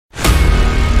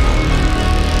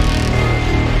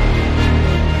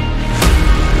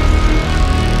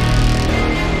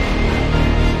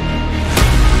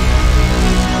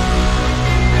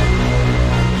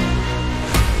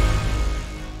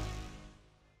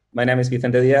My name is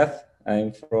Vicente Diaz.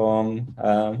 I'm from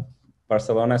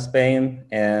Barcelona, Spain,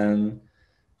 and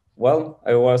well,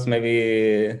 I was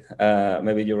maybe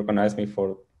you recognize me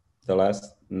for the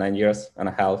last 9 years and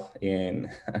a half in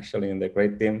actually in the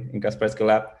great team in Kaspersky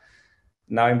Lab.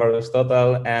 Now in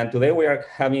VirusTotal, and today we are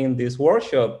having this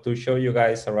workshop to show you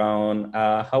guys around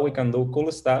how we can do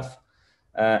cool stuff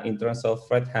in terms of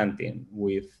threat hunting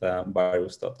with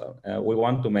VirusTotal. We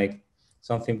want to make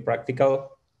something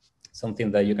practical,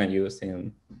 something that you can use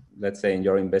in, let's say, in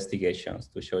your investigations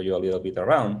to show you a little bit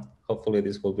around. Hopefully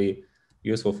this will be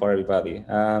useful for everybody.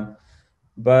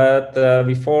 But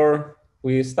before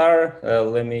we start,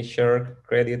 let me share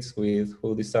credits with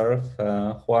who deserve,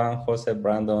 Juan, Jose,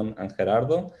 Brandon, and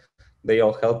Gerardo. They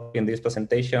all help in this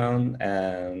presentation,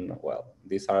 and well,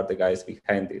 these are the guys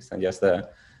behind this, and just the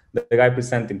guy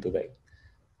presenting today.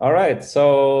 All right,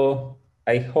 so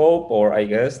I hope, or I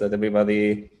guess, that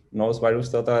everybody knows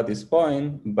VirusTotal at this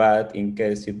point, but in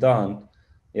case you don't,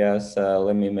 yes,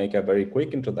 let me make a very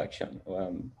quick introduction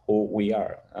who we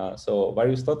are. So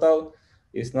VirusTotal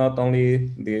is not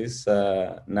only this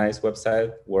nice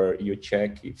website where you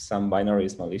check if some binary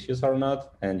is malicious or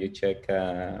not, and you check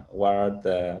what are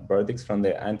the verdicts from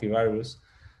the antivirus,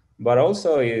 but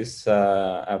also is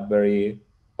a very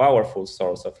powerful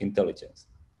source of intelligence.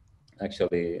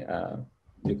 Actually,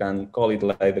 you can call it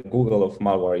like the Google of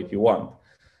malware if you want.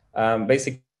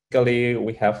 Basically,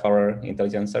 we have our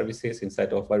intelligence services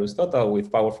inside of VirusTotal with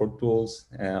powerful tools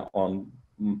on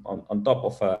top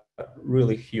of a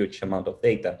really huge amount of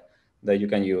data that you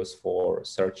can use for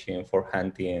searching, for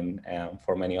hunting, and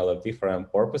for many other different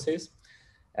purposes.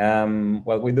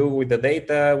 What we do with the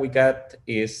data we get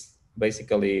is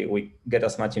basically we get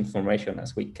as much information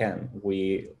as we can.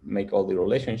 We make all the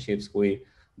relationships, we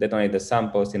detonate the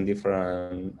samples in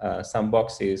different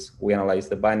sandboxes, we analyze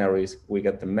the binaries, we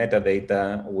get the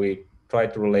metadata, we try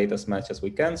to relate as much as we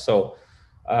can. So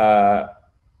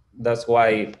that's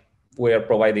why we are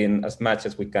providing as much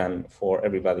as we can for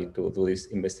everybody to do these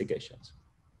investigations.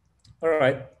 All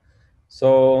right,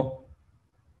 so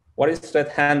what is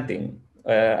threat hunting?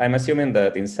 I'm assuming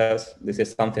that in SaaS, this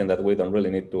is something that we don't really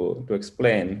need to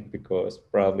explain because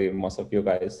probably most of you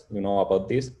guys know about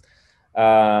this.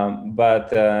 But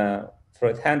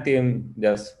threat hunting,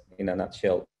 just in a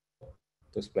nutshell,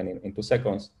 to explain in 2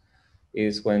 seconds,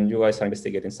 is when you guys are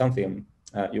investigating something,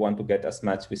 you want to get as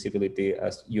much visibility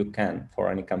as you can for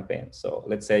any campaign. So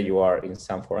let's say you are in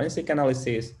some forensic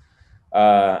analysis,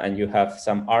 and you have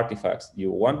some artifacts.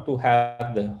 You want to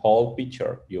have the whole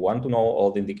picture. You want to know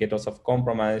all the indicators of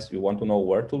compromise. You want to know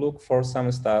where to look for some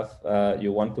stuff.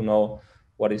 You want to know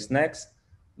what is next.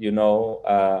 You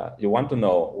want to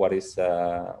know what is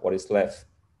left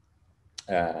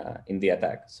in the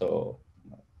attack. So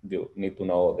you need to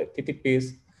know the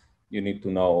TTPs. You need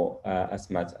to know as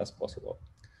much as possible.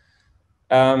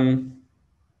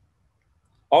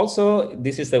 Also,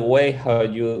 this is the way how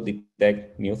you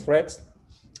detect new threats.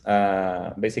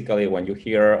 Basically, when you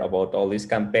hear about all these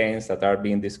campaigns that are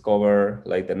being discovered,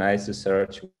 like the nice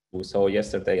research we saw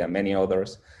yesterday and many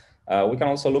others, we can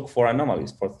also look for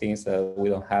anomalies, for things that we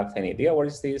don't have any idea what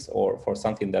is this, or for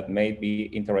something that may be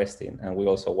interesting. And we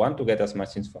also want to get as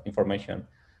much information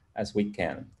as we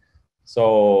can.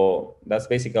 So that's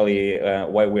basically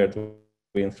why we are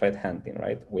doing threat hunting,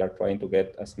 right? We are trying to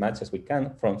get as much as we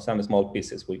can from some small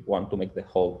pieces. We want to make the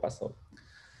whole puzzle.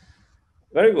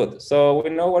 Very good. So we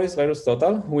know what is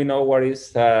VirusTotal. We know what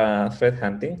is threat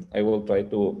hunting. I will try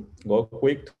to go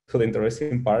quick to the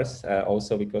interesting parts,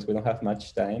 also because we don't have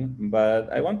much time.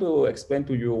 But I want to explain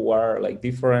to you what are like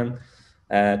different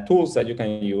tools that you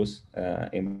can use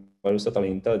in VirusTotal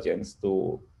intelligence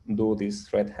to do this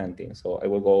threat hunting. So I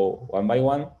will go one by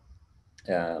one,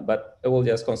 but I will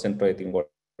just concentrate in what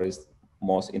is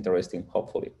most interesting,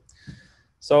 hopefully.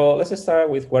 So let's start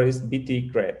with what is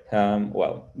bt-grep.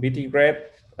 Well,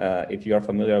 bt-grep, if you are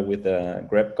familiar with the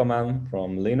grep command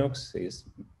from Linux, is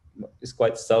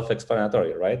quite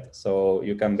self-explanatory, right? So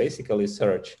you can basically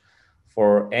search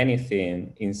for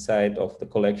anything inside of the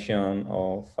collection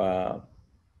of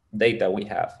data we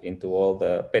have into all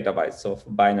the petabytes of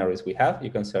binaries we have. You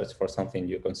can search for something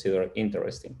you consider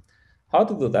interesting. How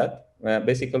to do that?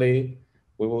 Basically,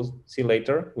 we will see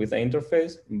later with the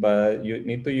interface, but you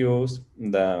need to use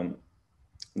the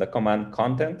command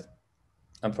content.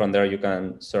 And from there, you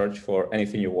can search for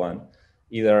anything you want,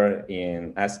 either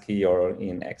in ASCII or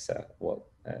in hexa. Well,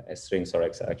 strings or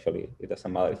hexa, actually. It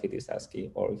doesn't matter if it is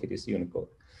ASCII or if it is Unicode.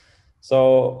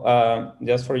 So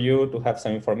just for you to have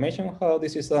some information how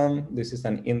this is done, this is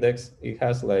an index. It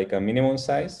has like a minimum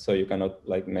size, so you cannot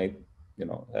like make,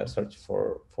 search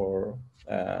for 2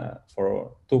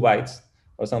 bytes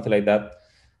or something like that.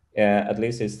 at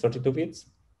least it's 32 bits.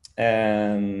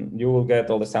 And you will get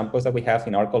all the samples that we have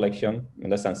in our collection in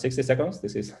less than 60 seconds.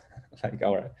 This is like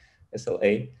our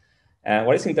SLA. And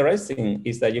what is interesting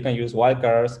is that you can use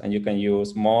wildcards and you can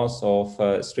use most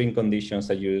of string conditions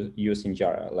that you use in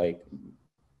Java, like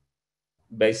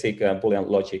basic Boolean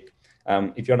logic.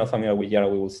 If you're not familiar with Java,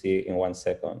 we will see in 1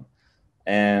 second.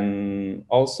 And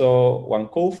also, one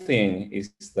cool thing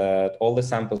is that all the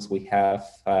samples we have,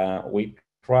 we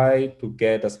try to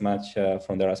get as much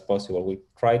from there as possible. We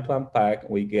try to unpack,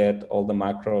 we get all the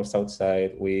macros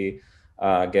outside, we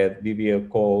get VBL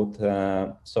code.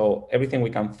 So everything we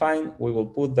can find, we will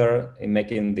put there in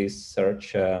making this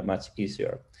search much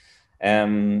easier.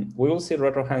 We will see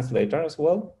RetroHands later as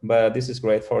well, but this is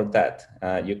great for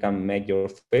that. You can make your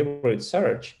favorite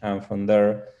search, and from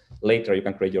there, later you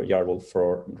can create your YARL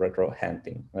for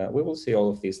retro-hunting. We will see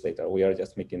all of this later. We are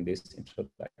just making this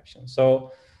introduction.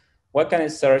 So what can I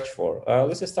search for?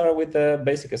 Let's start with the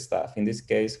basic stuff. In this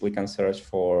case, we can search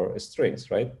for strings,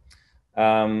 right?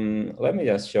 Let me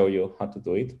just show you how to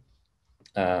do it.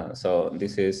 So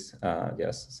this is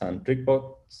just some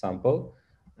trickbot sample.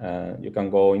 You can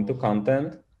go into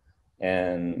content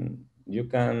and you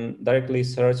can directly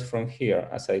search from here.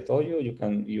 As I told you, you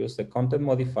can use the content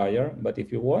modifier, but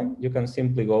if you want, you can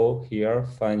simply go here,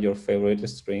 find your favorite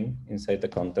string inside the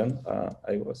content.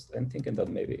 I'm thinking that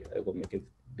maybe I will make it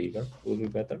bigger, will be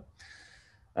better.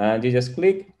 And you just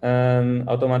click and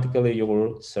automatically you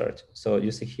will search. So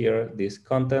you see here this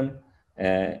content.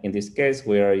 In this case,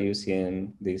 we are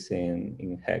using this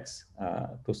in hex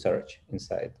to search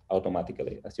inside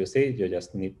automatically. As you see, you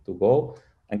just need to go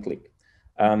and click.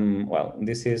 Well,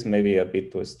 this is maybe a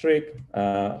bit too strict.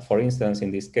 For instance,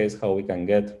 in this case, how we can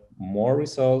get more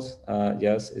results,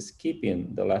 just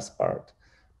skipping the last part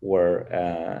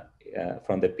where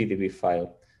from the PDB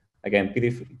file. Again,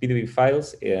 PDB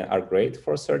files are great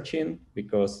for searching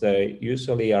because they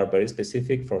usually are very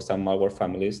specific for some malware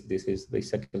families. This is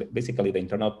basically the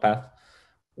internal path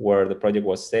where the project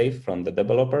was saved from the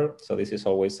developer. So this is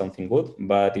always something good.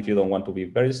 But if you don't want to be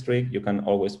very strict, you can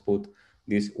always put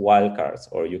these wildcards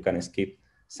or you can skip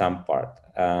some part.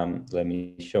 Let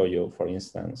me show you, for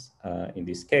instance, in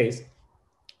this case,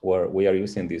 where we are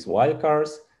using these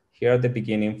wildcards here at the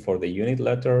beginning for the unit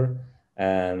letter,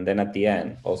 and then at the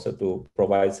end, also to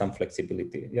provide some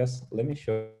flexibility. Yes, let me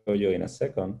show you in a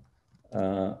second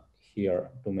here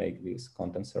to make this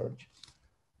content search.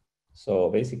 So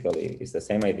basically, it's the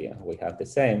same idea. We have the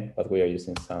same, but we are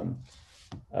using some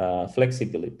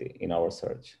flexibility in our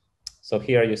search. So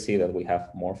here you see that we have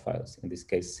more files, in this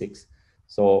case, 6.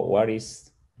 So what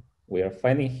is we are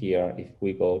finding here, if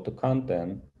we go to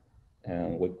content,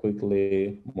 and we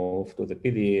quickly move to the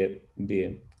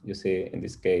PDB, you see in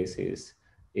this case is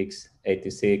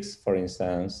x86, for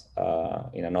instance.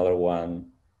 In another one,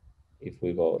 if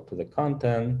we go to the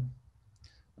content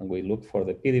and we look for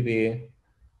the PDB,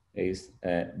 is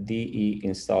DE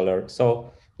installer.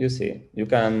 So you see, you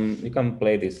can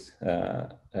play this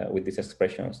with these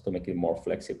expressions to make it more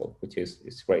flexible, which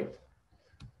is great.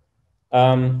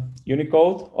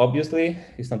 Unicode, obviously,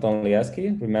 is not only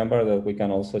ASCII. Remember that we can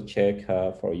also check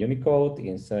for Unicode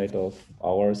inside of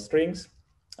our strings.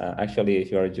 Actually,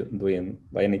 if you are doing,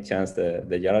 by any chance,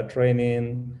 the Java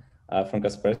training from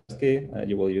Kaspersky,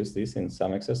 you will use this in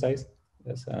some exercise.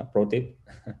 That's a pro tip.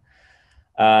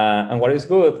 And what is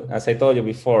good, as I told you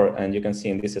before, and you can see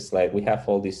in this slide, we have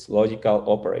all these logical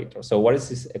operators. So what is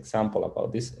this example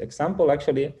about? This example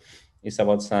actually is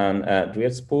about some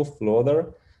real spoof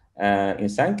loader. In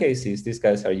some cases, these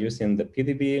guys are using the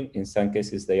PDB. In some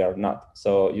cases, they are not.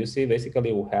 So you see,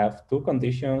 basically, we have two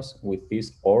conditions with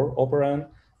this OR operand.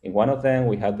 In one of them,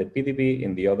 we have the PDB.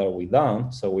 In the other, we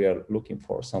don't. So we are looking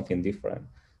for something different.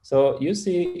 So you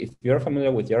see, if you're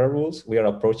familiar with Java rules, we are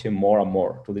approaching more and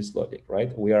more to this logic,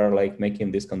 right? We are like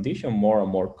making this condition more and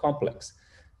more complex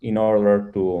in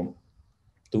order to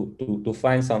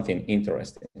find something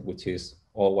interesting, which is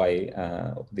all why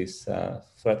this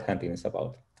threat hunting is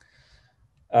about.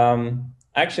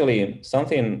 Actually,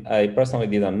 something I personally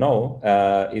didn't know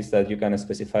is that you can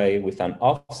specify with an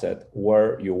offset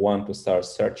where you want to start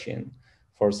searching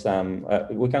for some.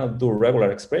 We cannot do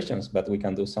regular expressions, but we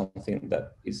can do something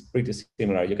that is pretty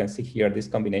similar. You can see here this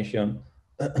combination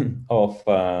of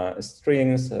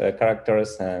strings,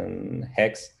 characters, and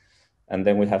hex. And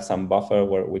then we have some buffer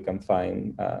where we can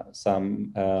find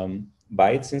some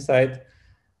bytes inside,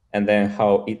 and then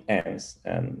how it ends.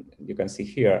 And you can see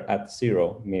here at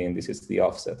 0, meaning this is the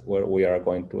offset where we are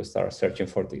going to start searching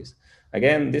for this.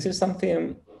 Again, this is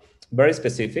something very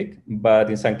specific, but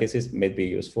in some cases may be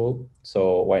useful.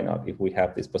 So why not? If we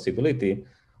have this possibility,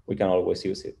 we can always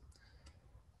use it.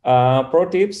 Pro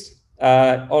tips,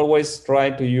 always try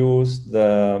to use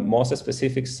the most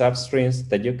specific substrings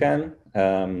that you can,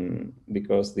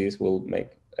 because this will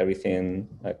make everything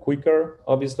quicker,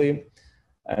 obviously.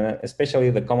 And especially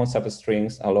the common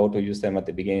substrings, allow to use them at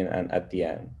the beginning and at the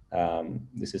end.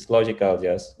 This is logical,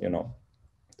 just,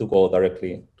 to go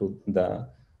directly to the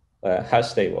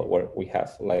hash table where we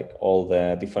have like all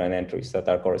the different entries that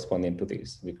are corresponding to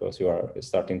this, because you are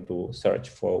starting to search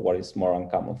for what is more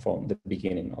uncommon from the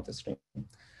beginning of the string.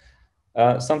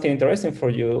 Something interesting for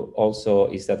you also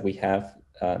is that we have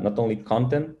not only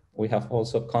content, we have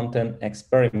also content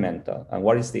experimental. And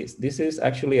what is this? This is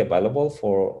actually available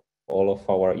for all of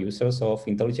our users of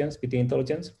intelligence, PT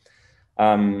intelligence.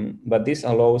 But this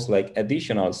allows like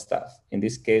additional stuff. In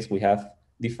this case, we have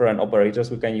different operators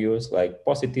we can use, like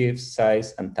positive,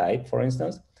 size, and type, for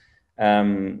instance.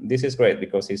 This is great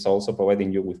because it's also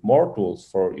providing you with more tools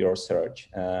for your search.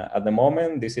 At the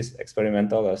moment, this is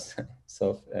experimental, as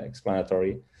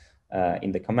self-explanatory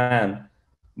in the command.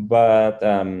 But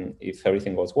if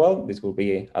everything goes well, this will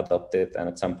be adopted and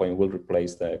at some point will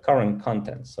replace the current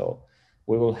content. So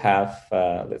we will have,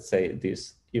 let's say,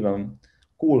 this even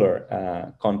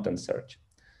cooler content search.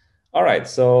 All right,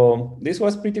 so this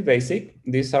was pretty basic.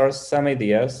 These are some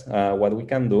ideas, what we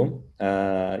can do.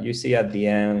 You see at the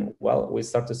end, well, we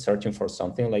started searching for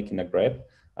something like in a grep.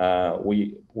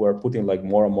 We were putting like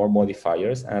more and more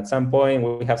modifiers. And at some point,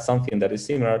 we have something that is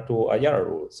similar to a Yara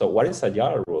rule. So what is a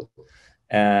Yara rule?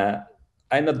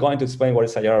 I'm not going to explain what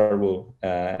is a Yara rule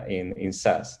in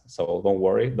SAS. So don't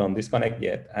worry, don't disconnect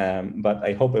yet. But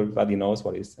I hope everybody knows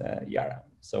what is Yara.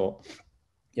 So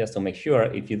just to make sure,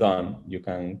 if you don't, you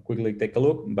can quickly take a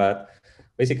look. But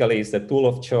basically, it's the tool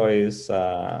of choice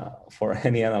for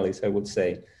any analyst, I would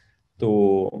say,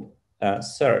 to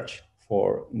search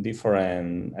for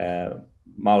different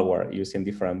malware using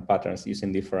different patterns,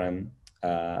 using different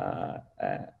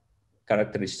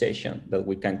characterization that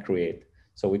we can create.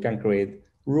 So we can create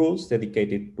rules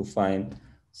dedicated to find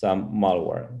some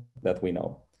malware that we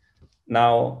know.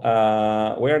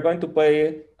 Now, we are going to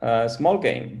play a small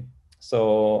game.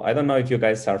 So I don't know if you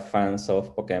guys are fans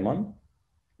of Pokemon,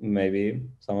 maybe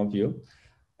some of you.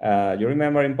 You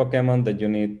remember in Pokemon that you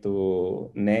need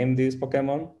to name this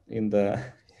Pokemon in the,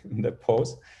 in the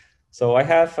post. So I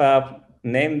have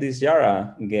named this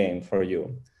Yara game for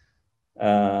you.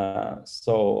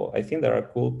 So I think there are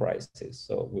cool prizes.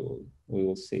 So we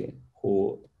will see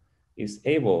who is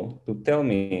able to tell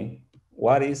me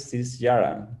what is this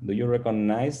Yara. Do you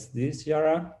recognize this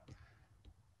Yara?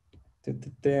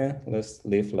 Let's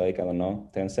leave like, I don't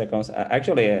know, 10 seconds.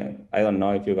 Actually, I don't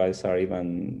know if you guys are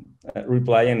even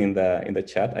replying in the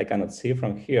chat. I cannot see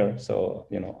from here. So,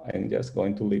 I'm just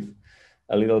going to leave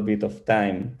a little bit of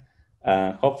time.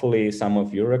 Hopefully some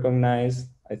of you recognize.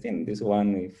 I think this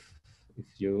one, if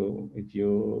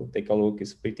you take a look,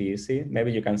 is pretty easy.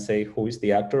 Maybe you can say who is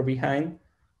the actor behind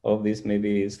of this,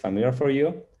 maybe is familiar for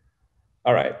you.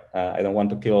 All right, I don't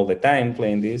want to kill all the time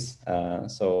playing this.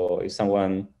 So if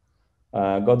someone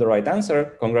got the right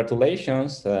answer,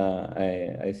 congratulations.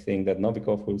 I think that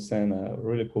Novikov will send a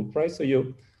really cool prize to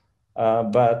you.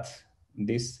 But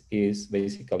this is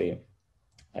basically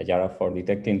a Yara for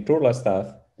detecting Turla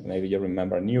stuff. Maybe you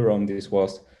remember Neuron. This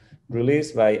was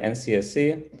released by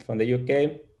NCSC from the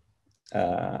UK.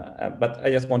 But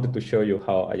I just wanted to show you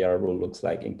how a Yara rule looks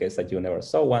like in case that you never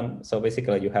saw one. So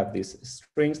basically you have these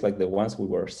strings like the ones we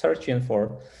were searching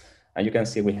for. And you can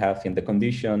see we have in the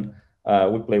condition,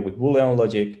 we play with Boolean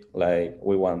logic, like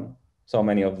we want so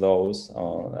many of those,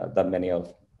 that many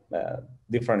of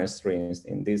different strings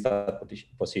in this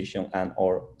position and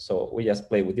or. So we just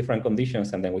play with different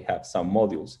conditions and then we have some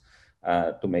modules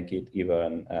to make it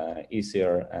even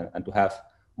easier and to have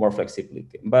more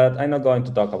flexibility. But I'm not going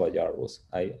to talk about Yara rules,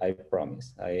 I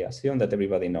promise. I assume that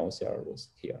everybody knows Yara rules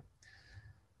here.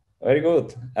 Very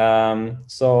good.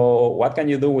 So what can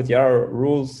you do with Yara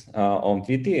rules on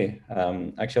VT?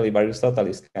 Actually, VirusTotal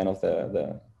is kind of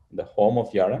the home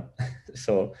of Yara.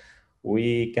 So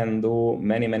we can do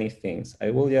many, many things.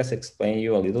 I will just explain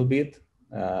you a little bit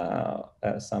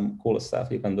some cool stuff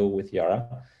you can do with Yara.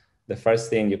 The first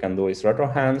thing you can do is retro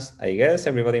hands. I guess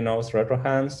everybody knows retro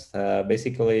hands.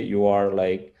 Basically, you are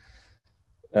like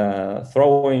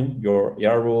throwing your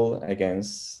Yara rule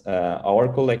against our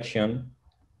collection,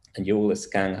 and you will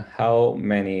scan how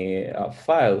many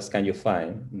files can you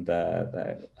find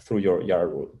through your Yara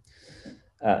rule.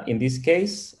 In this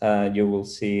case, you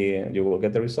will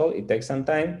get the result. It takes some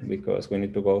time because we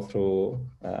need to go through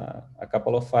a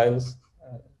couple of files.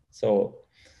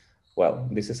 Well,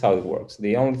 this is how it works.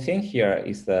 The only thing here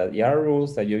is that Yara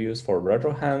rules that you use for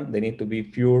retro hand, they need to be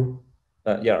pure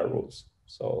Yara rules.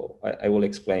 So I will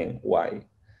explain why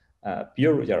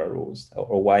pure Java rules,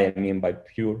 or why I mean by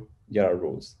pure Java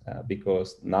rules,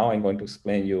 because now I'm going to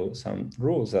explain you some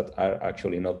rules that are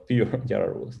actually not pure Java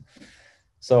rules.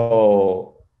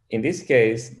 So in this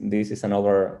case, this is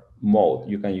another mode.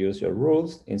 You can use your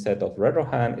rules instead of retro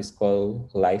hand. It's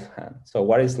called live hand. So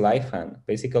what is live hand?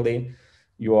 Basically,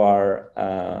 you are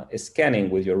scanning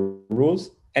with your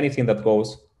rules anything that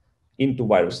goes into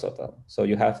VirusTotal. So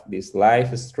you have this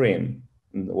live stream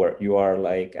where you are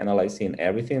like analyzing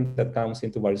everything that comes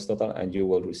into VirusTotal, and you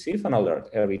will receive an alert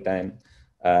every time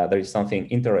there is something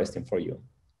interesting for you.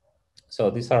 So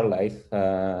these are live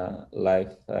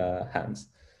hands.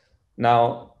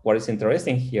 Now, what is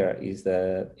interesting here is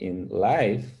that in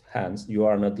live hands, you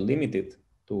are not limited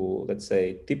to, let's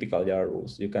say, typical Java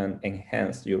rules. You can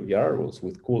enhance your Java rules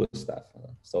with cool stuff.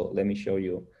 So let me show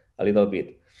you a little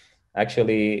bit.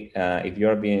 Actually, if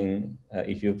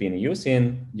you've been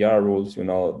using Java rules, you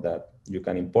know that you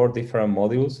can import different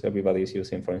modules. Everybody is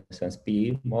using, for instance,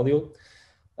 PE module.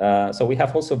 So we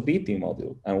have also BT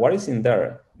module. And what is in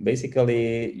there?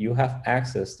 Basically, you have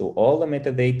access to all the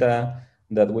metadata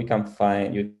that we can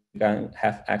find. You can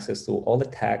have access to all the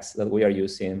tags that we are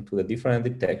using, to the different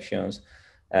detections.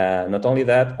 Not only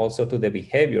that, also to the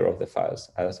behavior of the files,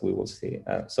 as we will see.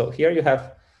 So here you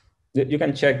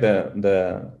can check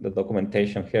the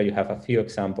documentation. Here you have a few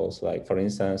examples. Like, for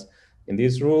instance, in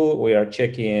this rule, we are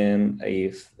checking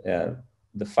if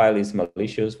the file is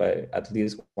malicious by at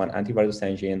least one antivirus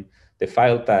engine, the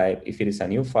file type, if it is a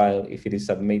new file, if it is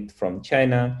submitted from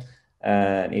China,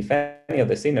 and if any of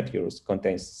the signatures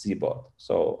contains zbot.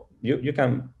 So you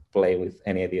can play with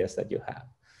any ideas that you have.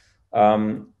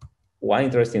 One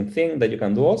interesting thing that you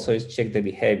can do also is check the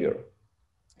behavior.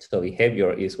 So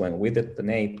behavior is when we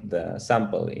detonate the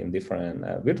sample in different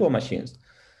virtual machines,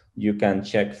 you can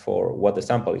check for what the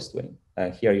sample is doing.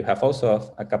 And here you have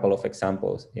also a couple of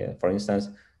examples. Yeah, for instance,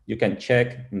 you can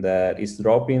check that it's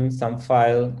dropping some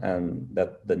file and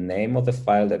that the name of the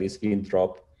file that is being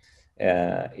dropped,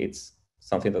 it's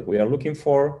something that we are looking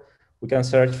for. We can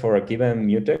search for a given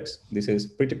mutex. This is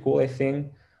pretty cool, I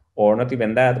think. Or not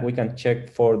even that, we can check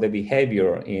for the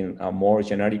behavior in a more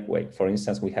generic way. For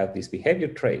instance, we have these behavior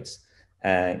traits,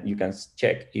 and you can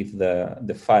check if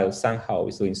the file somehow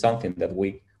is doing something that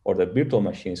we, or the virtual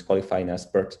machine, is qualifying as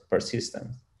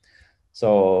persistent. So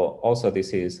also this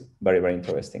is very, very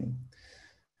interesting.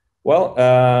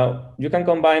 Well, you can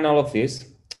combine all of this.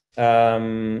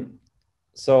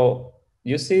 So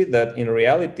you see that in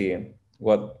reality,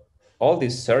 what all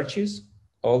these searches,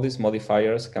 all these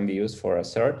modifiers can be used for a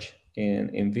search in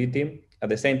VT. At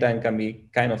the same time, can be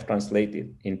kind of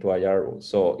translated into a Java rule.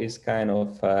 So it's kind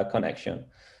of a connection,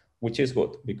 which is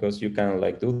good because you can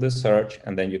like do the search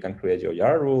and then you can create your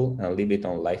Java rule and leave it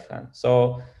on live hand.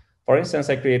 So for instance,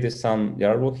 I created some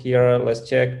Java rule here. Let's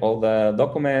check all the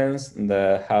documents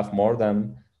that have more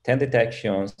than 10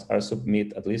 detections are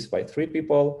submitted at least by 3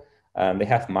 people. They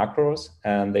have macros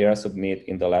and they are submitted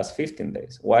in the last 15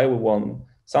 days. Why we want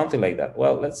something like that?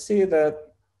 Well, let's see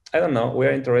that, I don't know,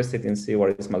 we're interested in see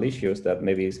what is malicious that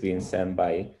maybe is being sent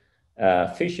by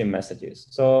phishing messages.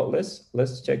 So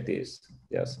let's check this,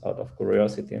 just out of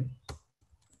curiosity.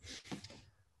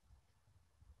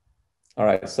 All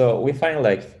right, so we find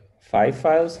like 5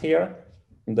 files here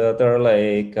that are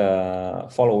like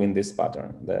following this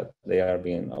pattern, that they are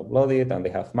being uploaded and they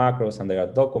have macros and they are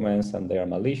documents and they are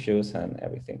malicious and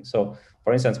everything. So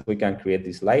for instance, we can create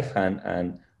this live hand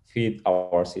and feed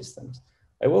our systems.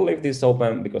 I will leave this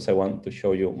open because I want to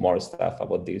show you more stuff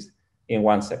about this in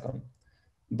 1 second.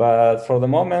 But for the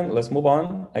moment, let's move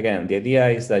on. Again, the idea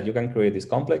is that you can create these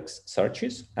complex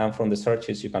searches, and from the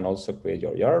searches, you can also create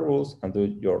your Java rules and do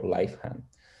your live hand.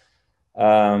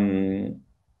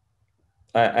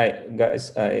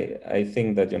 Guys, I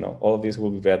think that, you know, all of this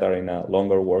will be better in a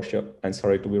longer workshop. I'm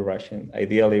sorry to be rushing.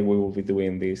 Ideally, we will be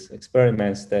doing these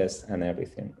experiments, tests, and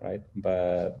everything, right?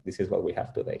 But this is what we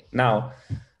have today. Now,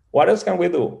 what else can we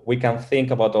do? We can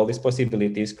think about all these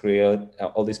possibilities, create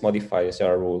all these modifiers,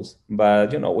 our rules,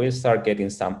 but, you know, we start getting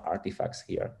some artifacts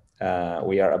here.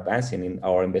 We are advancing in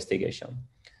our investigation.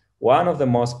 One of the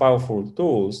most powerful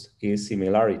tools is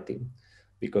similarity,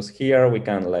 because here we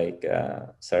can like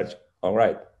search, all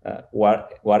right,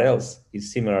 what else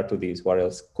is similar to this? What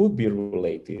else could be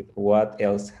related? What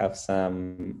else have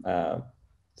some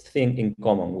thing in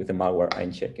common with the malware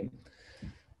I'm checking?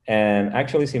 And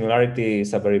actually, similarity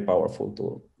is a very powerful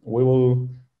tool. We will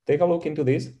take a look into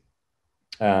this.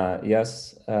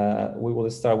 Yes, we will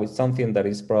start with something that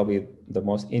is probably the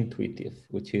most intuitive,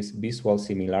 which is visual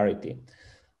similarity.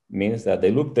 Means that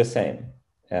they look the same.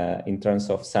 in terms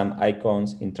of some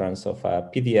icons, in terms of a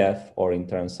PDF, or in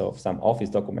terms of some Office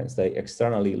documents, they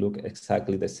externally look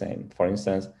exactly the same. For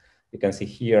instance, you can see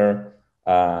here,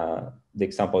 the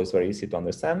example is very easy to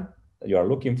understand. You are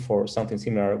looking for something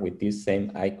similar with this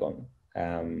same icon.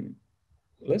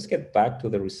 Let's get back to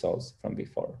the results from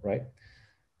before, right?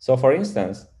 So for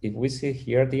instance, if we see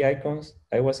here the icons,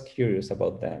 I was curious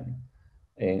about them.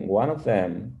 And one of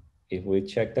them, if we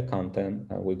check the content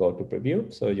and we go to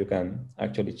preview, so you can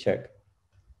actually check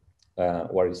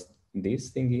what is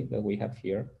this thingy that we have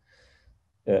here.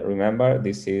 Remember,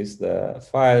 this is the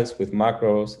files with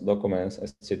macros, documents,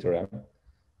 etc.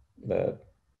 That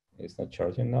is not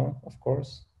charging now, of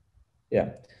course.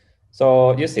 Yeah.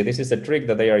 So you see, this is a trick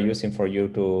that they are using for you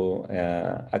to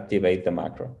activate the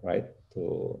macro, right?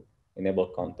 To enable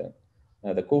content.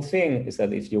 The cool thing is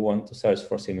that if you want to search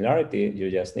for similarity,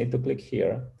 you just need to click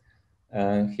here.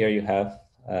 And here you have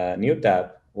a new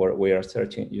tab where we are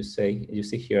searching. You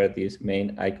see here this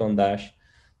main icon dash.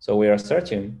 So we are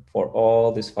searching for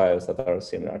all these files that are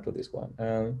similar to this one.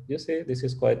 And you see, this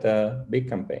is quite a big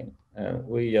campaign. And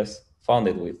we just found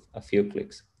it with a few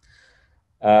clicks.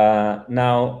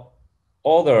 Now,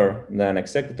 other than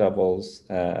executables,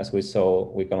 as we saw,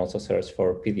 we can also search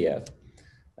for PDF.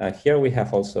 Here we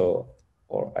have also,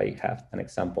 or I have an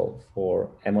example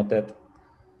for Emotet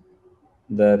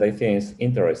that I think is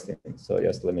interesting. So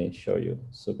just let me show you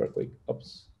super quick.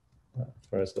 Oops.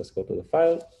 First, let's go to the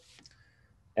file.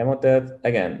 Emotet,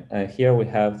 again, here we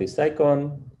have this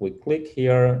icon. We click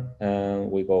here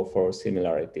and we go for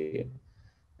similarity.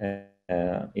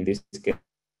 In this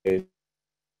case,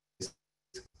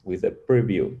 with a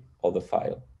preview of the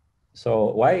file.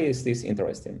 So why is this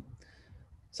interesting?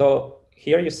 So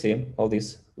here you see all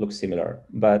these look similar,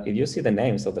 but if you see the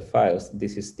names of the files,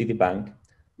 this is TD Bank,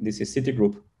 this is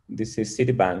Citigroup, this is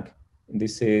Citibank,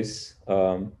 this is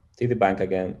TD Bank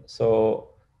again. So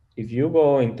if you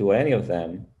go into any of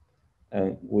them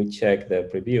and we check the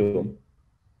preview,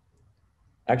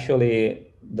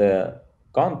 actually the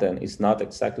content is not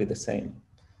exactly the same.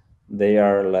 They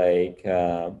are like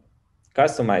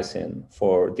customizing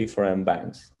for different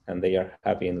banks, and they are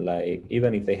having like,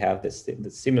 even if they have the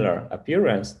similar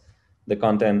appearance, the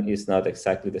content is not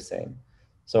exactly the same.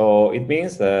 So it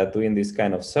means that doing this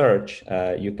kind of search,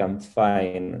 you can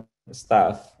find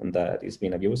stuff that is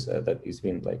being abused, that is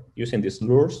being like using these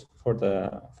lures for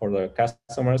the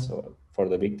customers or for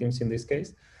the victims in this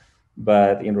case.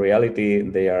 But in reality,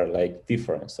 they are like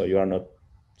different. So you are not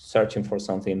searching for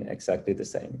something exactly the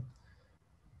same.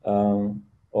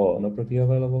 Oh, no preview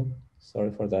available.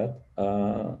 Sorry for that.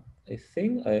 I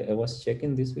think I was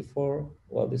checking this before.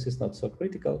 Well, this is not so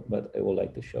critical, but I would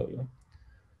like to show you.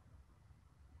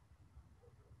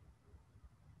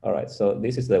 All right, so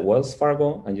this is the Wells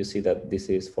Fargo, and you see that this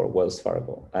is for Wells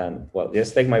Fargo. And well,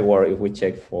 just take my word, if we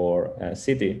check for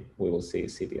Citi, we will see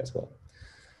Citi as well.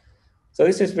 So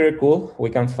this is very cool.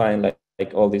 We can find like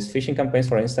all these phishing campaigns,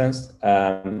 for instance,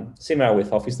 similar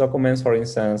with Office documents, for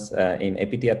instance, in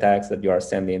APT attacks that you are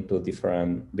sending to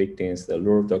different victims, the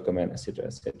lure document, etc.,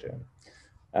 etc.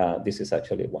 This is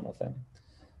actually one of them,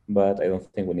 but I don't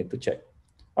think we need to check.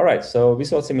 All right, so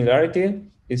visual similarity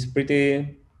is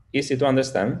pretty easy to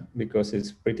understand because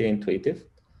it's pretty intuitive.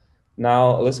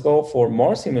 Now let's go for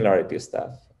more similarity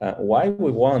stuff. Why we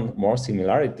want more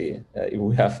similarity if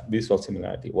we have visual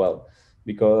similarity? Well,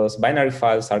 because binary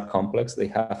files are complex, they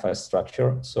have a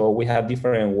structure. So we have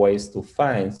different ways to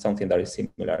find something that is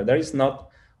similar. There is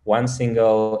not one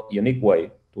single unique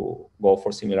way to go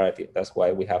for similarity. That's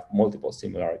why we have multiple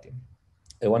similarity.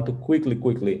 I want to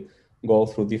quickly go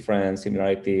through different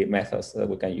similarity methods that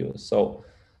we can use. So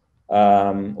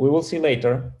we will see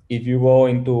later. If you go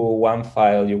into one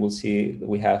file, you will see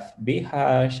we have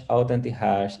bhash, authentic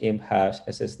hash, imp hash,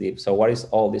 ssdiff. So what is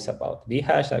all this about?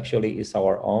 Bhash actually is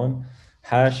our own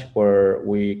hash where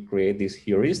we create this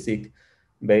heuristic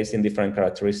based in different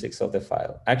characteristics of the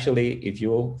file. Actually, if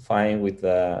you find with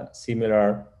the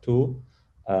similar to,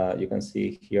 you can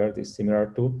see here this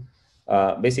similar to,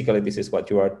 basically this is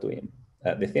what you are doing.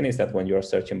 The thing is that when you are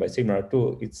searching by similar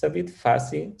to, it's a bit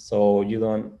fuzzy, so you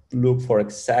don't look for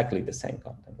exactly the same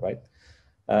content, right?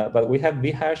 But we have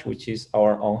bhash, which is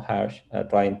our own hash,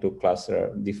 trying to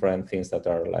cluster different things that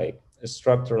are like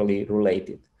structurally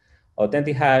related.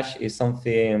 Authentic hash is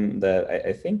something that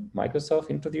I think Microsoft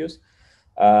introduced,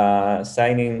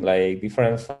 signing like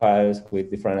different files with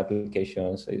different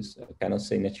applications is a kind of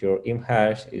signature. Imp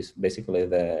hash is basically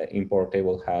the import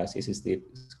table hash. ssdiff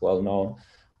is well known.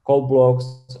 Code blocks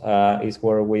is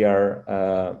where we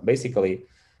are basically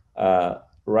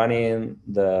running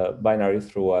the binary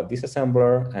through a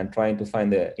disassembler and trying to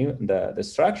find the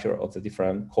structure of the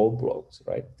different code blocks,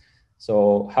 right?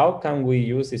 So how can we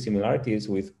use the similarities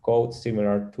with code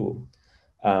similar to?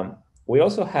 We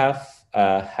also have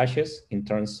hashes in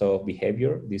terms of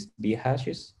behavior, these B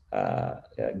hashes.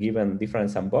 Given different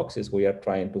sandboxes, we are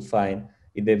trying to find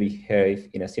if they behave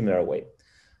in a similar way.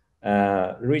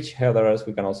 Rich headers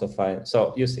we can also find.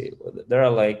 So you see, there are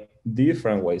like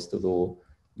different ways to do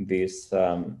this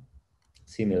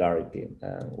similarity.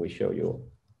 We show you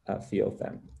a few of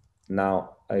them.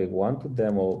 Now, I want to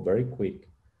demo very quick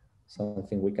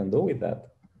something we can do with that.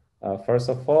 First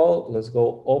of all, let's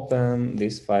go open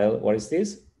this file. What is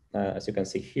this? As you can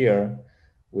see here,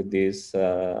 with this,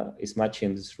 is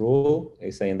matching this rule,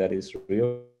 is saying that it's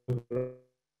real.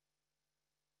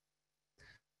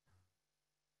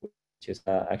 Which is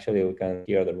actually we can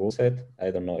hear the rule set.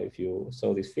 I don't know if you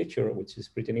saw this feature, which is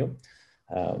pretty new,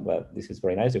 but this is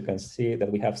very nice. You can see that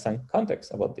we have some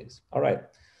context about this. All right.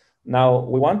 Now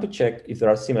we want to check if there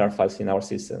are similar files in our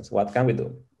systems. What can we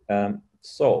do?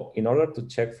 So in order to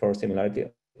check for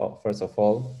similarity, first of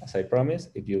all, as I promised,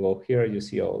 if you go here, you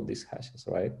see all these hashes,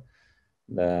 right?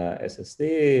 The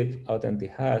SSDIF,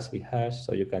 authentic hash, vhash,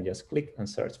 so you can just click and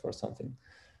search for something.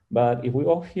 But if we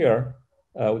go here,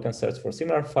 we can search for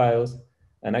similar files,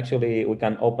 and actually we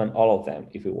can open all of them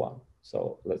if we want.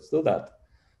 So let's do that,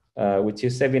 which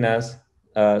is saving us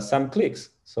some clicks,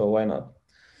 so why not?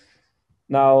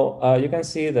 Now you can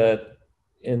see that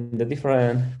in the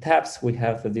different tabs, we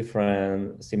have the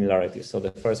different similarities. So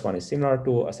the first one is similar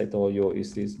to, as I told you,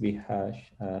 is this vhash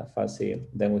fuzzy.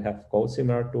 Then we have code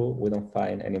similar to, we don't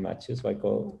find any matches by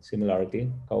code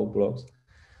similarity, code blocks.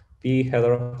 P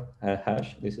header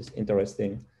hash, this is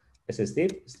interesting.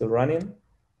 SSD still running.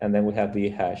 And then we have the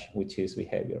hash, which is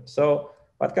behavior. So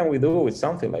what can we do with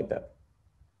something like that?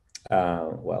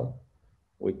 Well,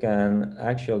 we can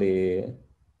actually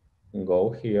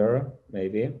go here,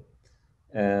 maybe.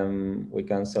 We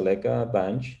can select a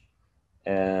bunch.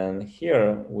 And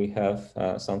here we have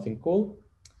something cool.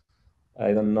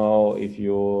 I don't know if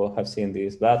you have seen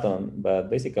this button, but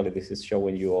basically this is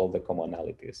showing you all the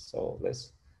commonalities. So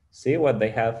let's see what they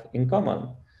have in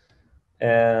common.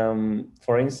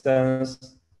 For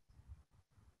instance,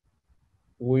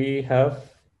 we have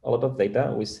a lot of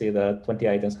data. We see that 20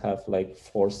 items have like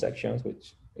 4 sections,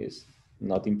 which is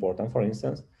not important, for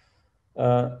instance.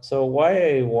 So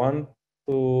why I want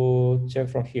to check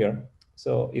from here.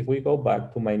 So if we go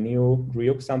back to my new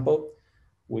Ryuk sample,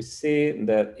 we see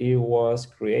that it was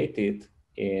created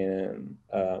in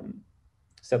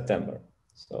September.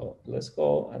 So let's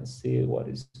go and see what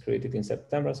is created in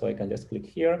September. So I can just click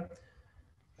here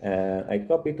and I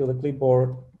copy to the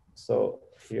clipboard. So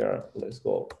here, let's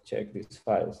go check these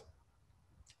files.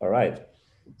 All right.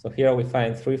 So here we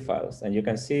find 3 files, and you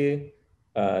can see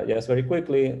just very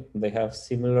quickly, they have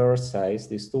similar size.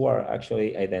 These 2 are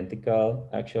actually identical.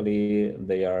 Actually,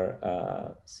 they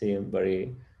are seen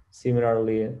very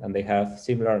similarly, and they have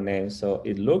similar names. So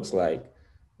it looks like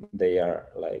they are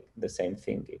like the same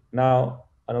thing. Now,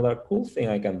 another cool thing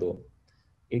I can do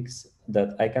is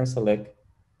that I can select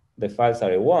the files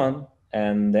that I want,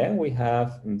 and then we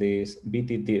have this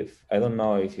btdiff. I don't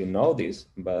know if you know this,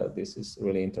 but this is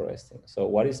really interesting. So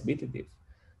what is btdiff?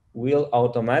 We'll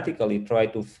automatically try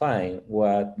to find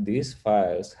what these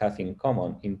files have in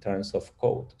common in terms of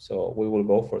code. So we will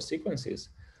go for sequences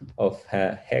of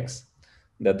hex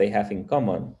that they have in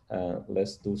common.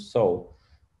 Let's do so.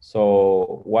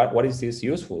 So what is this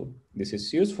useful? This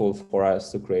is useful for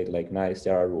us to create like nice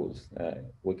Java rules.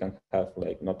 We can have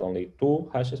like not only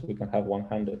 2 hashes, we can have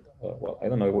 100. Well, I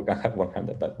don't know if we can have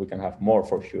 100, but we can have more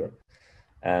for sure.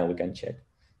 And we can check.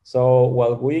 So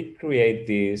while we create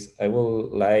this, I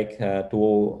would like to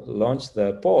launch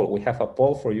the poll. We have a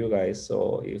poll for you guys.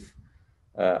 So if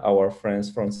our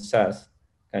friends from SAS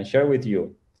can share with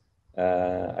you,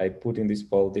 I put in this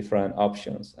poll different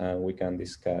options and we can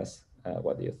discuss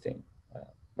what do you think.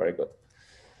 Very good.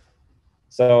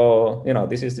 So, you know,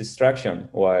 this is distraction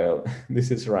while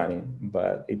this is running,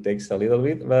 but it takes a little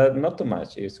bit, but not too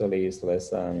much. Usually it's less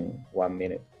than 1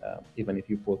 minute. Even if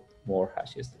you put more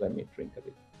hashes, let me drink a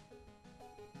bit.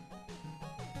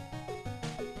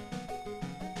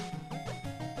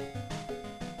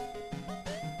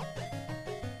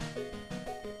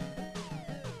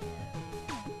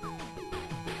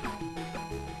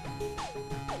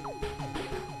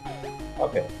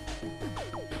 Okay.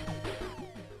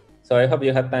 So I hope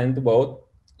you had time to vote.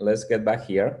 Let's get back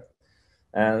here.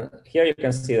 And here you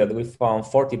can see that we found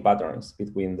 40 patterns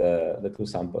between the 2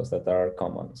 samples that are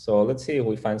common. So let's see if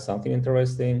we find something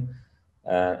interesting.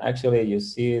 Actually, you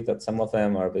see that some of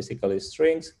them are basically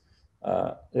strings.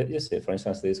 You see, for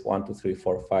instance, this 1, 2, 3,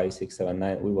 4, 5, 6, 7,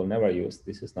 9, we will never use.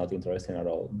 This is not interesting at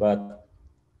all. But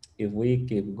if we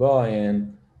keep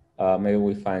going, maybe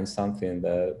we find something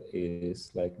that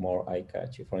is like more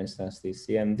eye-catchy. For instance, this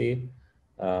CMD,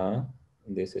 uh,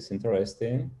 this is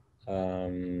interesting.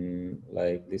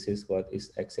 Like this is what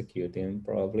is executing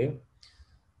probably.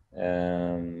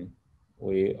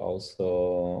 We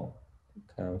also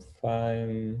can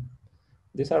find,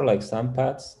 these are like some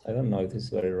paths. I don't know if this is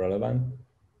very relevant.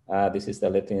 This is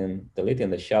deleting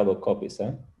the shadow copies.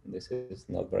 This is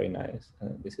not very nice.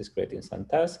 This is creating some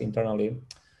tasks internally.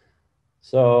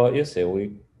 So you see,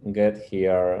 we get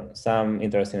here some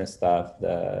interesting stuff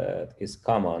that is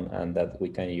common and that we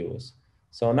can use.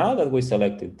 So now that we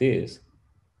selected this,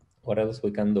 what else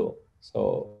we can do?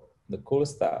 So the cool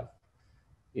stuff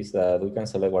is that we can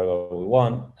select whatever we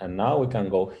want, and now we can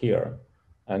go here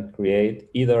and create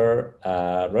either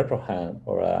a retro hand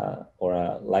or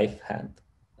a live hand.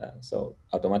 So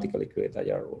automatically create a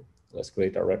jar rule. Let's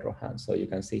create a retro hand. So you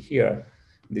can see here,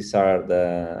 these are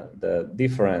the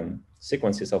different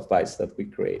sequences of bytes that we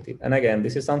created. And again,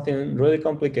 this is something really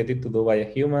complicated to do by a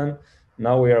human.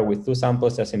 Now we are with 2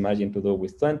 samples, just imagine to do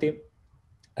with 20.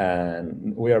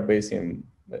 And we are basing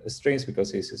strings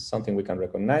because this is something we can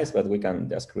recognize, but we can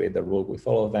just create the rule with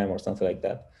all of them or something like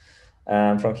that.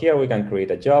 And from here, we can create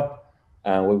a job,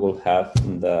 and we will have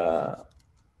the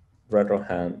retro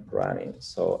hand running.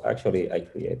 So actually, I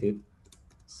created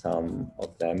some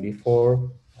of them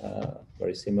before,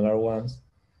 very similar ones.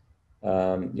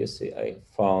 You see, I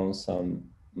found some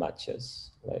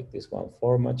matches, like this one,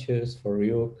 4 matches for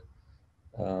Ryuk.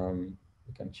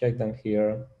 You can check them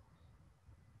here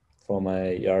from my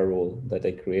YAR rule that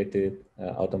I created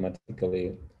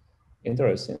automatically.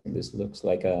 Interesting. This looks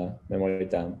like a memory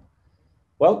dump.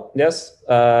 Well, yes,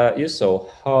 you saw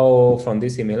how from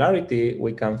this similarity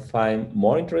we can find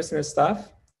more interesting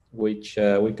stuff, which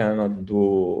we cannot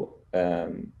do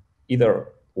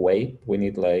either way. We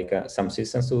need like some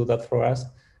systems to do that for us.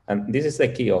 And this is the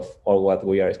key of all what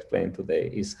we are explaining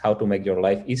today, is how to make your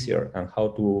life easier and how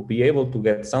to be able to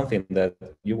get something that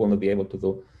you will not be able to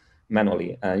do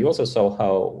manually. And you also saw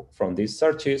how from these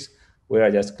searches, we are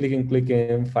just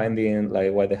clicking, finding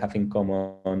like what they have in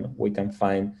common. We can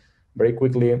find very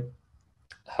quickly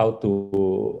how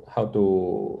to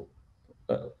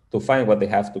find what they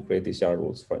have to create these jar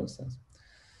rules, for instance.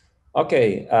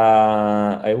 Okay,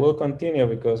 I will continue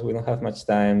because we don't have much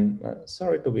time.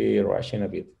 Sorry to be rushing a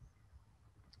bit.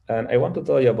 And I want to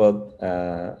tell you about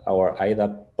our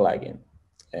IDA plugin.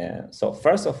 So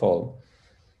first of all,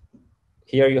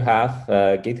 here you have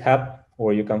GitHub,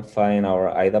 where you can find our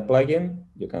IDA plugin.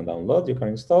 You can download, you can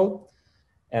install.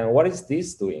 And what is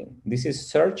this doing? This is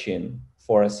searching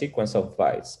for a sequence of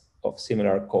bytes of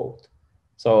similar code.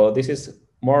 So this is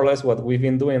more or less what we've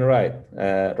been doing right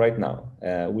now.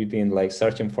 We've been like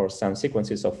searching for some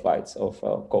sequences of bytes of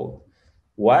code.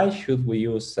 Why should we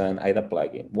use an IDA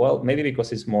plugin? Well, maybe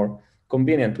because it's more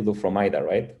convenient to do from IDA,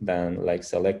 right? Than like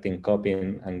selecting,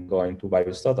 copying, and going to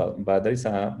VirusTotal. But there is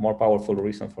a more powerful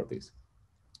reason for this.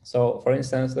 So for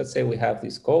instance, let's say we have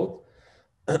this code.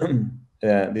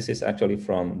 This is actually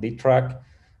from the track.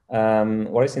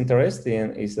 What is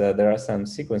interesting is that there are some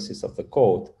sequences of the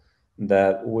code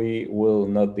that we will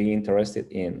not be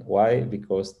interested in. Why?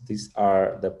 Because these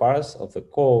are the parts of the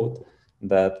code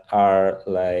that are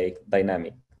like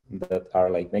dynamic, that are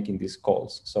like making these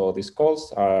calls. So these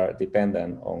calls are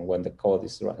dependent on when the code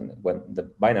is running, when the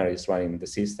binary is running in the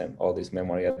system, all these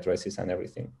memory addresses and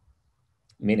everything.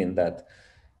 Meaning that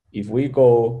if we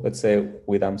go, let's say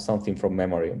we dump something from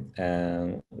memory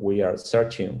and we are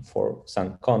searching for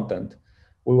some content,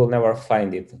 we will never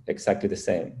find it exactly the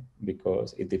same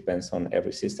because it depends on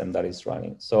every system that is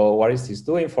running. So what is this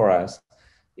doing for us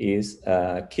is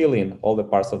killing all the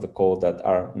parts of the code that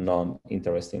are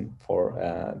non-interesting for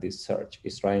this search.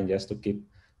 It's trying just to keep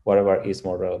whatever is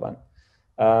more relevant.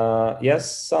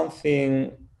 Yes,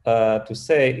 something to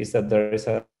say is that there is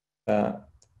a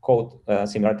code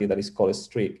similarity that is called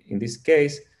streak. In this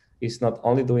case, it's not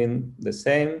only doing the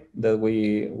same that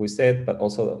we said, but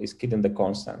also is keeping the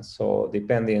constants. So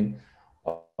depending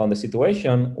on the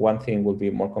situation, one thing will be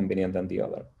more convenient than the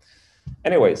other.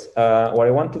 Anyways, what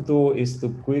I want to do is to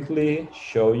quickly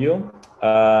show you,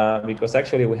 because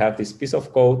actually we have this piece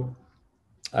of code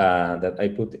that I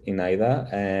put in IDA,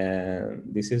 and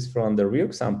this is from the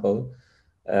Ryuk sample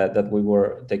that we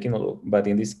were taking a look. But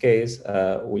in this case,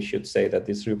 we should say that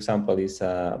this Ryuk sample is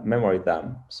a memory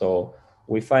dump. So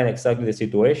we find exactly the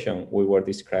situation we were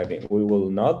describing. We will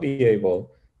not be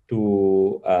able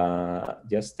to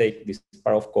just take this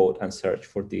part of code and search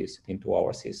for this into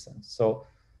our system. So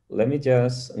let me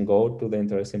just go to the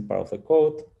interesting part of the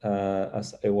code.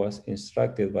 As I was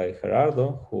instructed by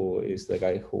Gerardo, who is the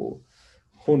guy who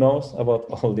knows about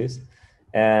all this.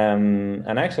 And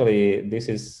actually, this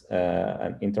is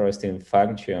an interesting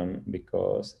function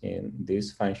because in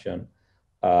this function,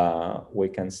 we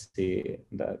can see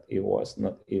that it was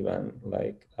not even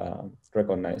like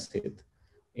recognized it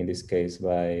in this case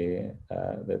by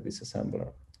the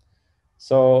disassembler.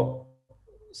 So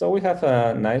we have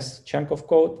a nice chunk of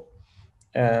code,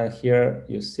 and here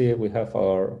you see we have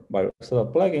our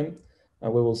VirusTotal plugin,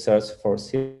 and we will search for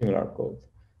similar code,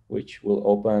 which will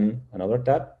open another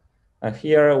tab. And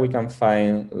here we can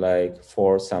find like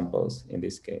 4 samples in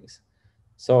this case.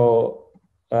 So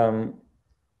from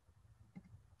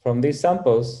these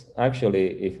samples,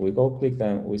 actually, if we go click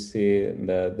them, we see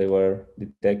that they were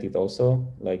detected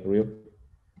also, like Ryuk.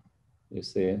 You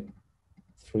see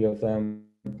 3 of them,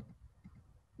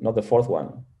 not the 4th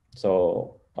one.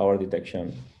 So our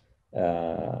detection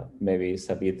maybe is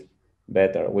a bit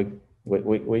better.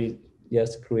 We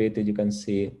just created, you can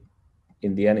see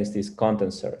in the end is this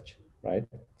content search, right?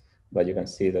 But you can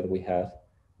see that we have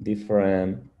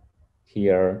different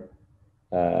here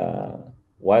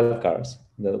wildcards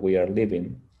that we are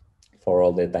leaving for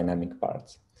all the dynamic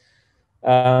parts.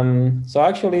 So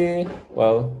actually,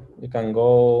 well, you can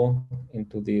go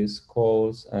into these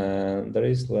codes, and there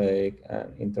is like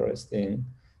an interesting,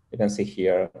 you can see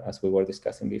here, as we were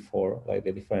discussing before, like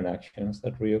the different actions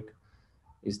that Ryuk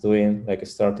is doing, like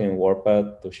starting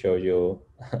WordPad to show you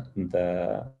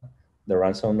the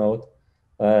ransom node.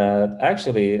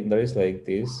 Actually, there is like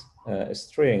this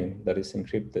string that is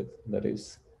encrypted that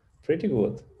is pretty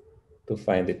good to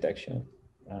find detection.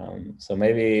 So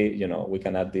maybe, you know, we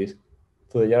can add this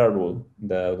to the Java rule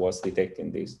that was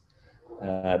detecting this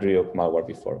Ryuk malware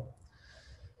before.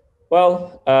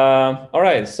 Well, all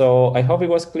right. So I hope it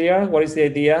was clear. What is the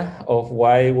idea of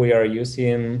why we are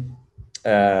using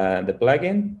the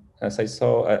plugin? As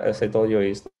I told you,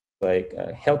 is like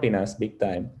helping us big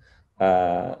time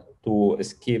to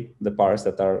skip the parts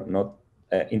that are not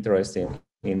interesting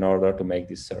in order to make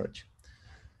this search.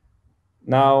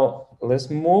 Now,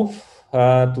 let's move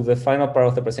to the final part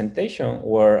of the presentation,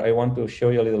 where I want to show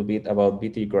you a little bit about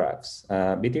BT graphs.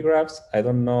 BT graphs, I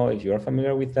don't know if you're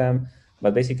familiar with them,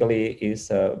 but basically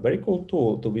it's a very cool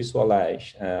tool to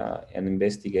visualize an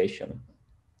investigation.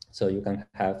 So you can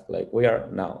have, like, we are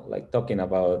now like talking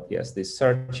about, yes, these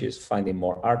searches, finding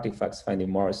more artifacts,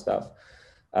 finding more stuff.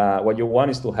 What you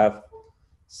want is to have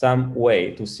some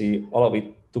way to see all of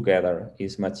it together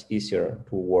is much easier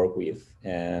to work with.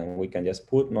 And we can just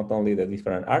put not only the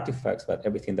different artifacts, but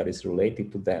everything that is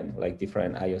related to them, like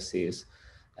different IOCs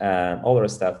and other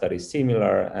stuff that is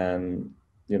similar and,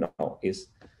 you know, is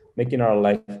making our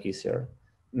life easier.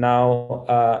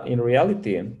 Now, in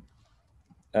reality,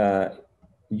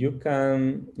 you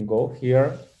can go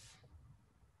here,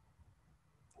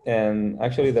 and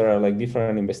actually there are like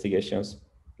different investigations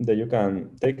that you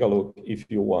can take a look if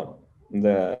you want.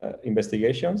 The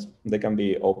investigations, they can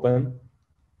be open,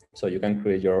 so you can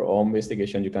create your own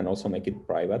investigation. You can also make it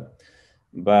private,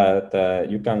 but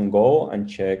you can go and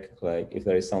check like if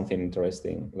there is something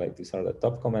interesting, like these are the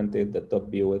top commented, the top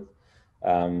viewed.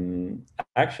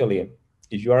 Actually,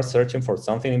 if you are searching for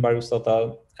something in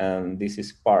VirusTotal and this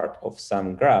is part of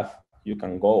some graph, you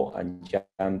can go and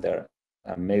jump there,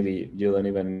 and maybe you don't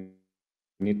even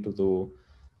need to do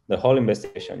the whole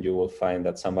investigation. You will find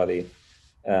that somebody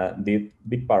did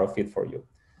big part of it for you.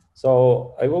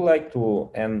 So I would like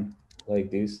to end like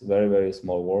this very, very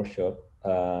small workshop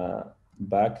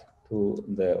back to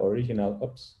the original,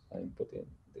 oops, I'm putting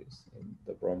this in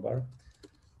the wrong bar,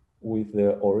 with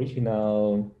the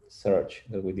original search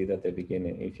that we did at the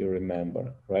beginning, if you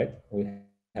remember, right? We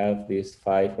have these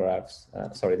 5 graphs,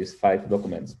 these 5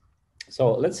 documents.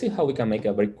 So let's see how we can make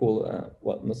a very cool,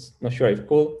 well, not sure if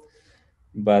cool,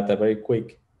 but a very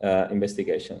quick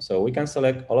investigation. So we can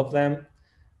select all of them.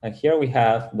 And here we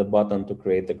have the button to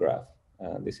create the graph.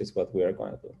 This is what we are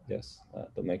going to do. Just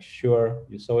to make sure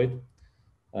you saw it,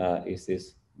 is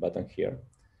this button here.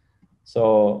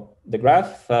 So the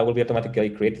graph will be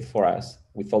automatically created for us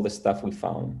with all the stuff we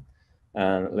found.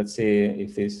 And let's see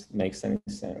if this makes any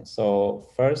sense. So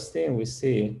first thing we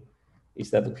see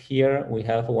is that here we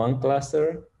have one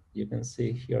cluster. You can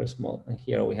see here small, and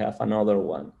here we have another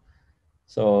one.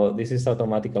 So this is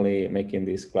automatically making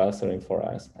this clustering for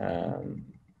us and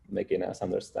making us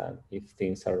understand if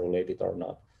things are related or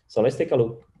not. So let's take a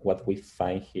look what we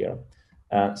find here.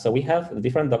 So we have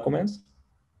different documents.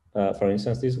 For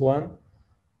instance, this one,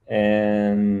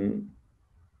 and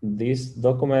this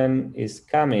document is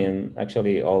coming,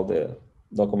 actually all the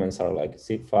documents are like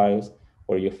zip files,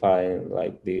 where you find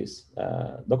like this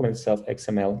document itself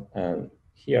XML, and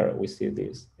here we see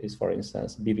this is, for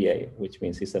instance, VBA, which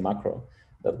means it's a macro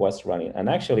that was running. And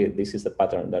actually, this is the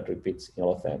pattern that repeats in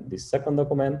all of them. This second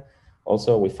document,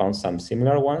 also we found some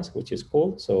similar ones, which is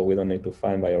cool. So we don't need to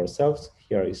find by ourselves.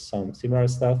 Here is some similar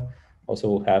stuff. Also,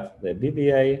 we have the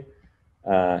VBA.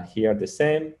 Here the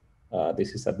same.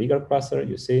 This is a bigger cluster.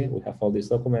 You see, we have all these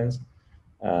documents.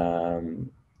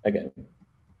 Again,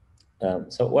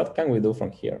 so what can we do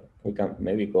from here? We can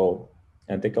maybe go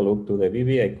and take a look to the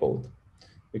VBA code,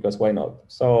 because why not?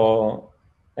 So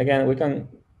again, we can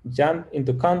jump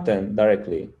into content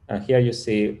directly. And here you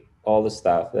see all the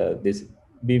stuff that this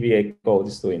VBA code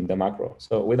is doing, the macro.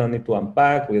 So we don't need to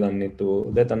unpack, we don't need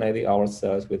to detonate it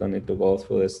ourselves, we don't need to go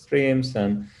through the streams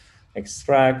and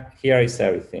extract. Here is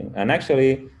everything. And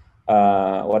actually,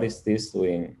 what is this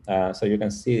doing? So you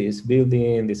can see it's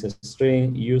building this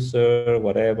string, user,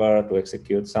 whatever, to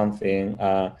execute something.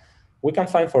 We can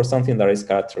find for something that is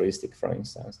characteristic, for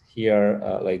instance. Here,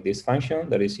 like this function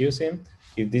that is using,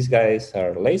 if these guys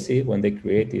are lazy, when they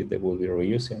create it, they will be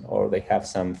reusing, or they have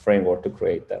some framework to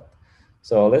create that.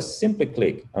 So let's simply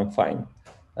click and find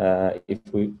if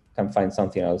we can find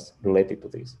something else related to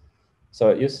this.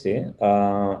 So you see,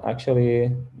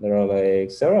 actually, there are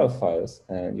like several files,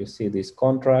 and you see this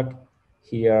contract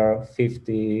here,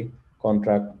 50,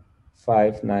 contract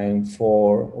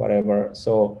 594, whatever.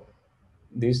 So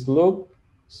this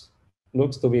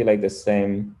looks to be like the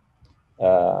same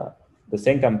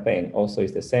campaign. Also,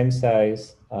 is the same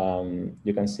size.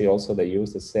 You can see also they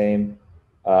use the same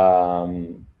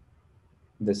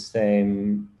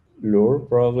lure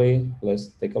probably. Let's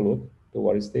take a look to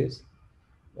what is this.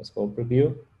 Let's go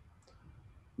preview.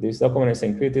 This document is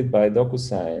encrypted by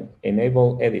DocuSign,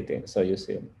 enable editing. So you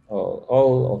see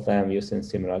all of them using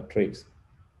similar tricks.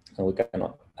 And we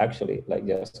cannot actually like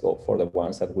just go for the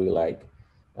ones that we like,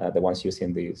 the ones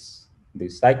using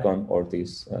this icon or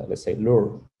this, let's say,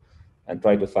 lure, and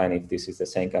try to find if this is the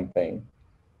same campaign.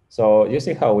 So you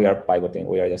see how we are pivoting.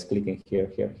 We are just clicking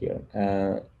here, here,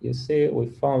 here. You see we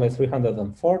found like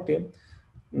 340.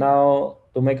 Now,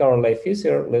 to make our life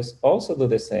easier, let's also do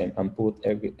the same and put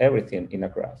everything in a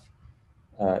graph,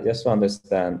 just to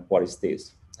understand what is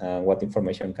this and what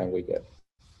information can we get.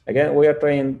 Again, we're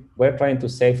trying to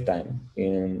save time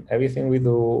in everything we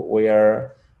do. We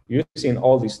are using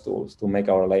all these tools to make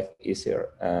our life easier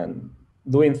and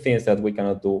doing things that we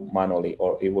cannot do manually,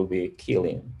 or it will be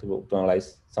killing to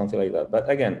analyze something like that. But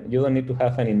again, you don't need to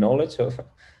have any knowledge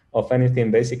of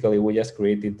anything. Basically, we just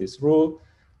created this rule.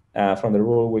 From the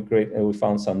rule, we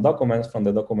found some documents. From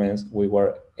the documents, we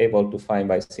were able to find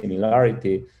by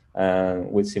similarity. And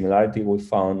with similarity, we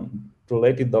found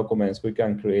related documents. We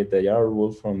can create the YARA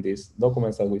rule from these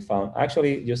documents that we found.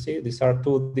 Actually, you see, these are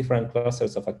two different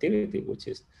clusters of activity, which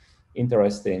is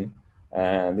interesting.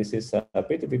 And this is a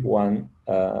pretty big one,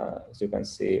 as you can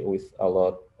see, with a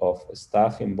lot of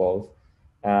stuff involved.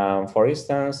 For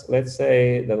instance, let's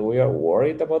say that we are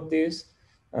worried about this,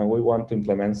 and we want to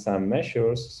implement some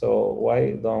measures. So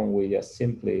why don't we just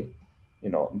simply,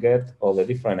 get all the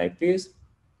different IPs,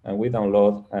 and we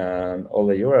download all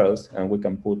the URLs, and we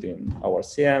can put in our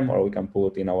CM, or we can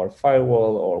put in our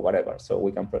firewall, or whatever. So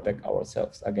we can protect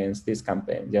ourselves against this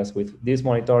campaign. Just with this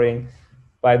monitoring,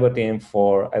 pivoting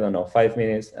for, I don't know, 5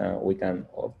 minutes, we can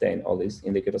obtain all these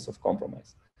indicators of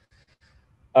compromise.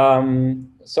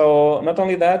 So not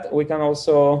only that, we can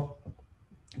also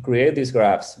create these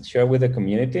graphs, share with the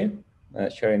community.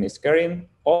 Sharing is caring,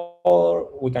 or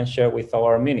we can share with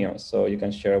our minions. So you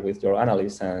can share with your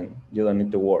analysts, and you don't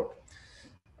need to work,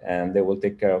 and they will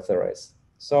take care of the rest.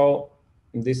 So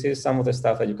this is some of the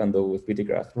stuff that you can do with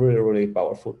VTGraph. Really, really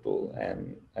powerful tool,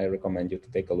 and I recommend you to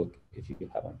take a look if you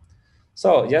haven't.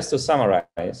 So just to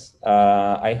summarize,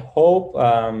 I hope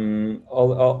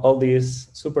all this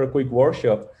super quick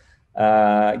workshop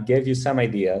gave you some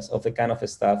ideas of the kind of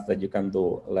stuff that you can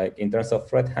do. Like in terms of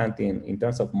threat hunting, in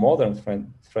terms of modern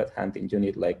threat hunting, you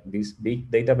need like this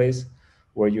big database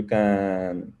where you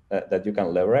can that you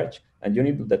can leverage, and you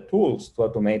need the tools to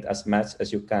automate as much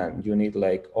as you can. You need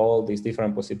like all these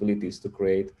different possibilities to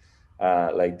create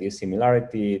like this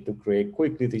similarity, to create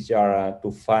quickly this YARA,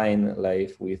 to find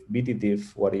like with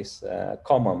BTDIF what is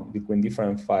common between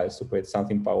different files to create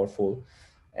something powerful.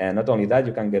 And not only that,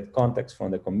 you can get context from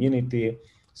the community.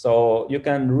 So you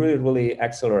can really, really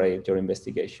accelerate your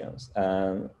investigations.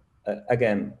 And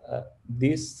again,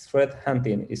 this threat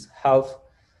hunting is half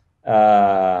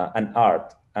an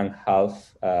art and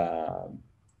half, I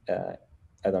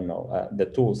don't know, the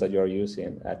tools that you're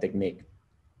using, a technique.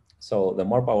 So the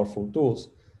more powerful tools,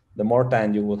 the more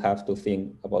time you will have to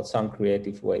think about some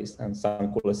creative ways and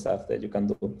some cool stuff that you can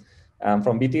do.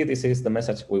 From BT, this is the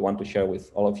message we want to share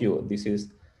with all of you. This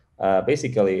is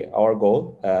basically our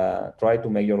goal, try to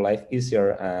make your life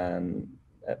easier and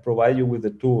provide you with the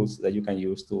tools that you can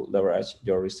use to leverage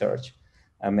your research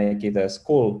and make it as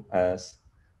cool as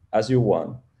you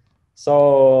want.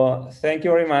 So thank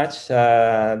you very much.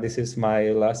 This is my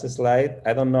last slide.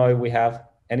 I don't know if we have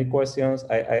any questions.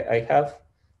 I have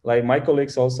like my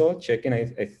colleagues also checking, I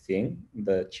think,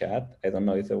 the chat. I don't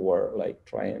know if they were like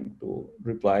trying to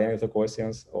reply any of the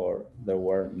questions or there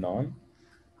were none.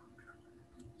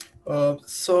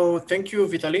 So thank you,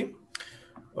 Vitaly.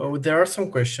 There are some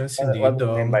questions indeed. What do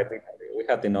you mean by Vitaly? We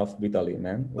had enough Vitaly,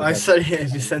 man. I'm sorry,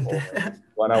 Vicente.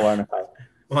 1 hour and a half.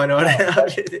 1 hour.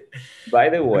 By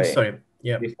the way, I'm sorry.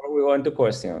 Yeah. before we go into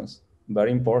questions,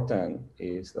 very important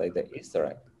is like the Easter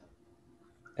egg.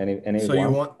 So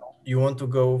you want to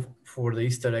go for the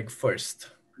Easter egg first?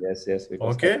 Yes,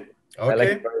 because okay. I like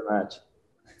it very much.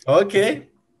 Okay,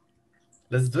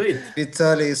 let's do it.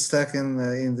 Vitaly is stuck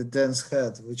in the dense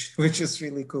head, which is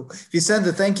really cool.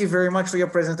 Vicente, thank you very much for your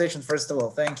presentation. First of all,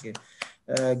 thank you.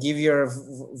 Give your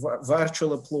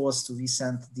virtual applause to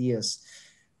Vicente Diaz.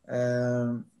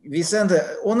 Vicente,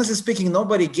 honestly speaking,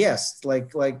 nobody guessed.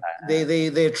 Like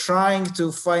they're trying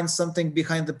to find something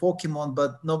behind the Pokemon,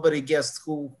 but nobody guessed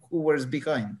who was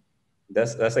behind.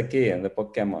 That's a key in the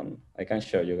Pokemon. I can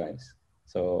show you guys.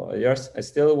 So you're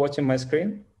still watching my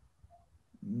screen?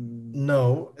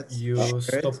 No, you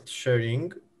stopped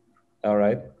sharing. All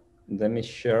right, let me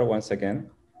share once again.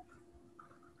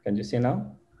 Can you see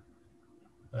now?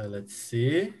 Let's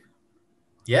see.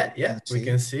 Yeah, we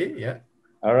can see. Yeah.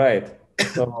 All right.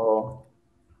 So,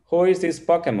 who is this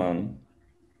Pokemon?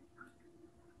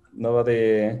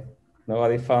 Nobody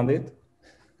found it.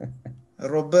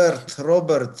 Robert,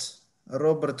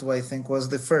 I think, was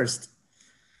the first.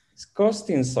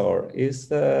 Scorstinsor is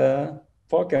the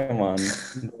Pokemon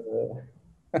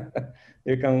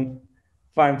you can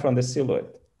find from the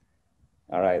silhouette.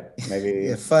 All right, maybe.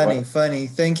 Yeah, funny.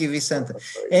 Thank you, Vicente.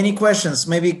 Any questions?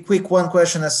 Maybe quick one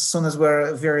question as soon as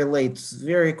we're very late.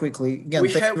 Very quickly. Again,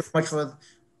 thank you very much for.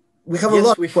 We have a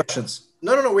lot of questions.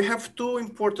 No. We have two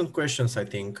important questions, I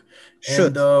think.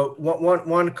 Should. And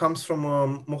one comes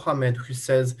from Mohammed, who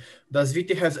says, "Does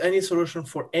VT has any solution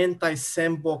for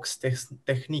anti-sandbox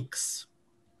techniques?"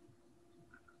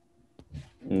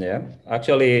 Yeah,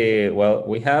 actually, well,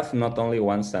 we have not only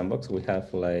one sandbox, we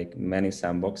have like many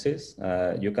sandboxes.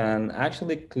 You can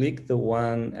actually click the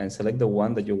one and select the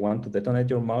one that you want to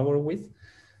detonate your malware with,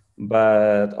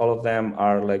 but all of them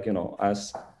are like,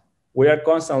 as we are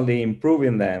constantly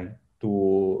improving them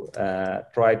to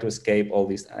try to escape all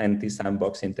these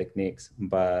anti-sandboxing techniques.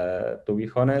 But to be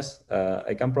honest,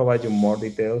 I can provide you more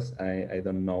details. I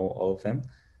don't know all of them,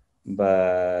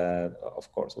 but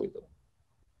of course we do.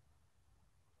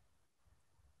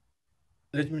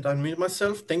 Let me unmute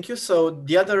myself. Thank you. So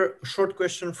the other short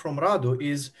question from Radu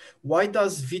is, why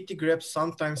does VT-grep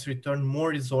sometimes return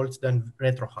more results than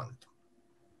RetroHunt?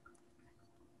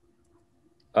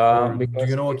 Do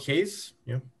you know a case?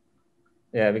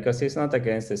 Yeah, because it's not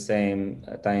against the same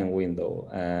time window.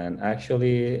 And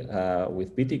actually,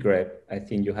 with VT-grep, I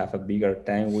think you have a bigger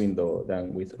time window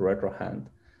than with RetroHunt.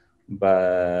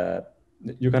 But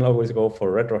you can always go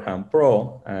for RetroHunt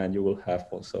Pro, and you will have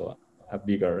also a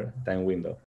bigger time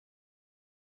window.